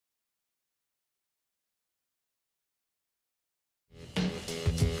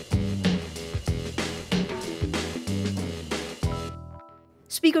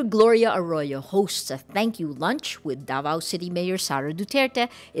Speaker Gloria Arroyo hosts a thank you lunch with Davao City Mayor Sara Duterte,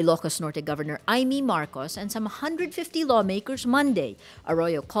 Ilocos Norte Governor Amy Marcos, and some 150 lawmakers Monday.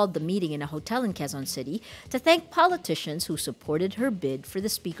 Arroyo called the meeting in a hotel in Quezon City to thank politicians who supported her bid for the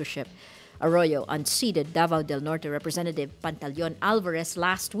speakership. Arroyo unseated Davao del Norte Representative Pantaleon Alvarez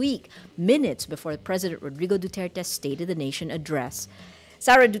last week, minutes before President Rodrigo Duterte's State of the Nation address.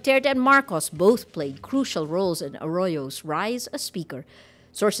 Sara Duterte and Marcos both played crucial roles in Arroyo's rise as speaker.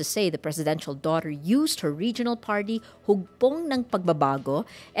 Sources say the presidential daughter used her regional party Hugpong ng Pagbabago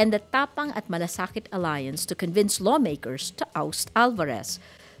and the Tapang at Malasakit Alliance to convince lawmakers to oust Alvarez.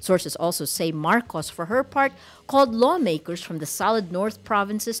 Sources also say Marcos, for her part, called lawmakers from the Solid North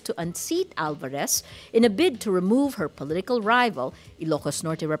provinces to unseat Alvarez in a bid to remove her political rival, Ilocos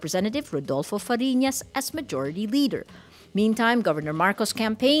Norte Representative Rodolfo Fariñas, as majority leader. Meantime, Governor Marcos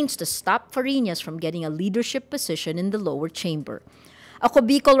campaigns to stop Fariñas from getting a leadership position in the lower chamber. Ako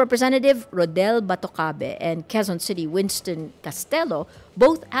Bicol Representative Rodel Batocabe and Quezon City Winston Castelo,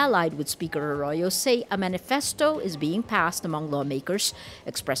 both allied with Speaker Arroyo, say a manifesto is being passed among lawmakers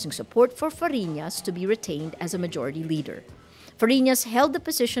expressing support for Fariñas to be retained as a majority leader. Fariñas held the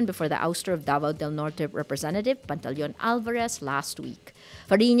position before the ouster of Davao del Norte Representative Pantaleon Alvarez last week.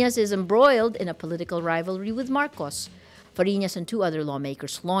 Fariñas is embroiled in a political rivalry with Marcos. Fariñas and two other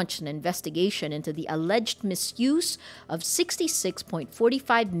lawmakers launched an investigation into the alleged misuse of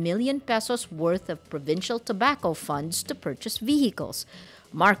 66.45 million pesos worth of provincial tobacco funds to purchase vehicles.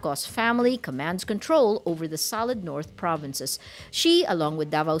 Marcos' family commands control over the Solid North provinces. She, along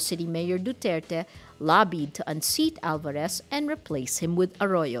with Davao City Mayor Duterte, lobbied to unseat Alvarez and replace him with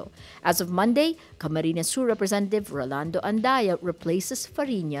Arroyo. As of Monday, Camarines Sur Representative Rolando Andaya replaces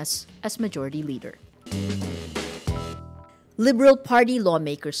Fariñas as majority leader. Liberal Party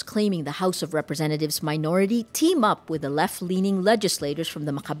lawmakers claiming the House of Representatives minority team up with the left-leaning legislators from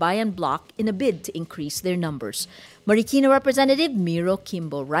the Makabayan bloc in a bid to increase their numbers. Marikina Representative Miro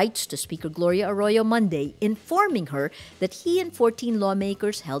Kimbo writes to Speaker Gloria Arroyo Monday, informing her that he and 14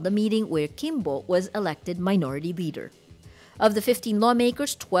 lawmakers held a meeting where Kimbo was elected minority leader. Of the 15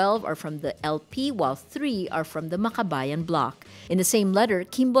 lawmakers, 12 are from the LP, while 3 are from the Makabayan bloc. In the same letter,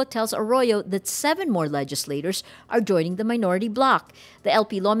 Kimbo tells Arroyo that 7 more legislators are joining the minority bloc. The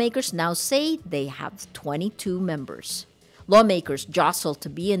LP lawmakers now say they have 22 members. Lawmakers jostle to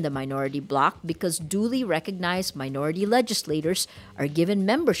be in the minority bloc because duly recognized minority legislators are given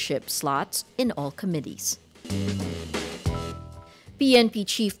membership slots in all committees. PNP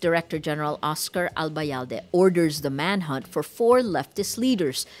Chief Director General Oscar Albayalde orders the manhunt for 4 leftist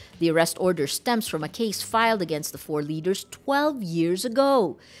leaders. The arrest order stems from a case filed against the 4 leaders 12 years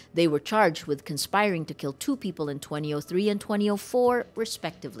ago. They were charged with conspiring to kill 2 people in 2003 and 2004,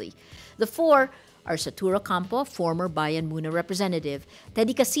 respectively. The 4 are Saturo Campo, former Bayan Muna representative,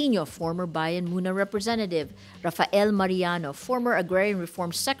 Teddy Casino, former Bayan Muna representative, Rafael Mariano, former Agrarian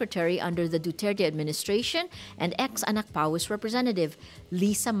Reform Secretary under the Duterte administration and ex-Anak Pawis representative,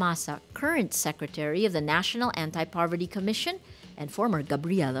 Lisa Masa, current Secretary of the National Anti-Poverty Commission and former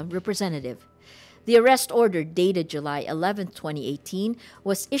Gabriela representative. The arrest order, dated July 11, 2018,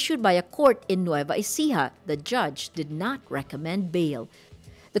 was issued by a court in Nueva Ecija. The judge did not recommend bail.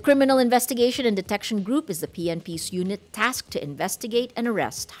 The Criminal Investigation and Detection Group is the PNP's unit tasked to investigate and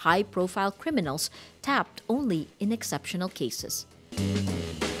arrest high-profile criminals tapped only in exceptional cases.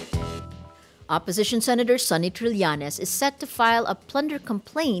 Opposition Senator Sonny Trillanes is set to file a plunder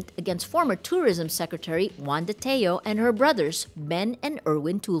complaint against former Tourism Secretary Juan De Teo and her brothers, Ben and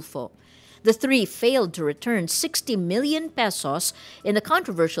Erwin Tulfo. The 3 failed to return 60 million pesos in the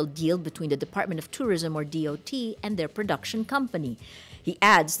controversial deal between the Department of Tourism, or DOT, and their production company. He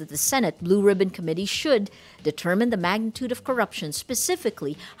adds that the Senate Blue Ribbon Committee should determine the magnitude of corruption,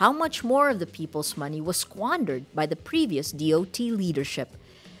 specifically how much more of the people's money was squandered by the previous DOT leadership.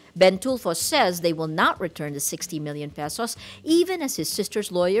 Ben Tulfo says they will not return the 60 million pesos, even as his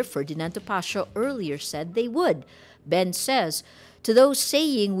sister's lawyer, Ferdinand Topacio, earlier said they would. Ben says, "To those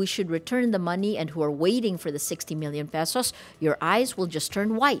saying we should return the money and who are waiting for the 60 million pesos, your eyes will just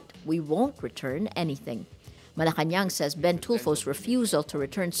turn white. We won't return anything." Malacanang says Ben Tulfo's refusal to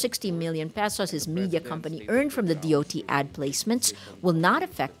return 60 million pesos his media company earned from the DOT ad placements will not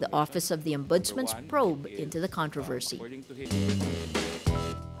affect the Office of the Ombudsman's probe into the controversy.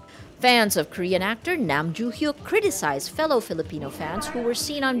 Fans of Korean actor Nam Joo-Hyuk criticized fellow Filipino fans who were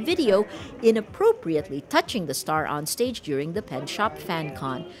seen on video inappropriately touching the star on stage during the Pen Shop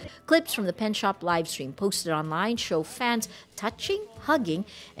FanCon. Clips from the Pen Shop livestream posted online show fans touching, hugging,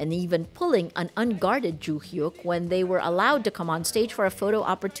 and even pulling an unguarded Joo-Hyuk when they were allowed to come on stage for a photo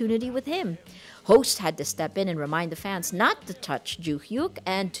opportunity with him. Hosts had to step in and remind the fans not to touch Joo-Hyuk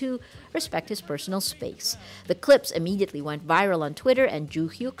and to respect his personal space. The clips immediately went viral on Twitter, and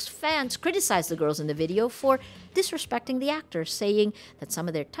Joo-Hyuk's fans criticized the girls in the video for disrespecting the actor, saying that some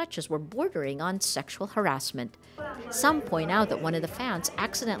of their touches were bordering on sexual harassment. Some point out that one of the fans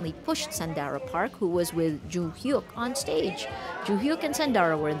accidentally pushed Sandara Park, who was with Joo-Hyuk on stage. Joo-Hyuk and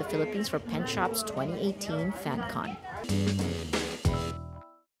Sandara were in the Philippines for Pen Shop's 2018 FanCon.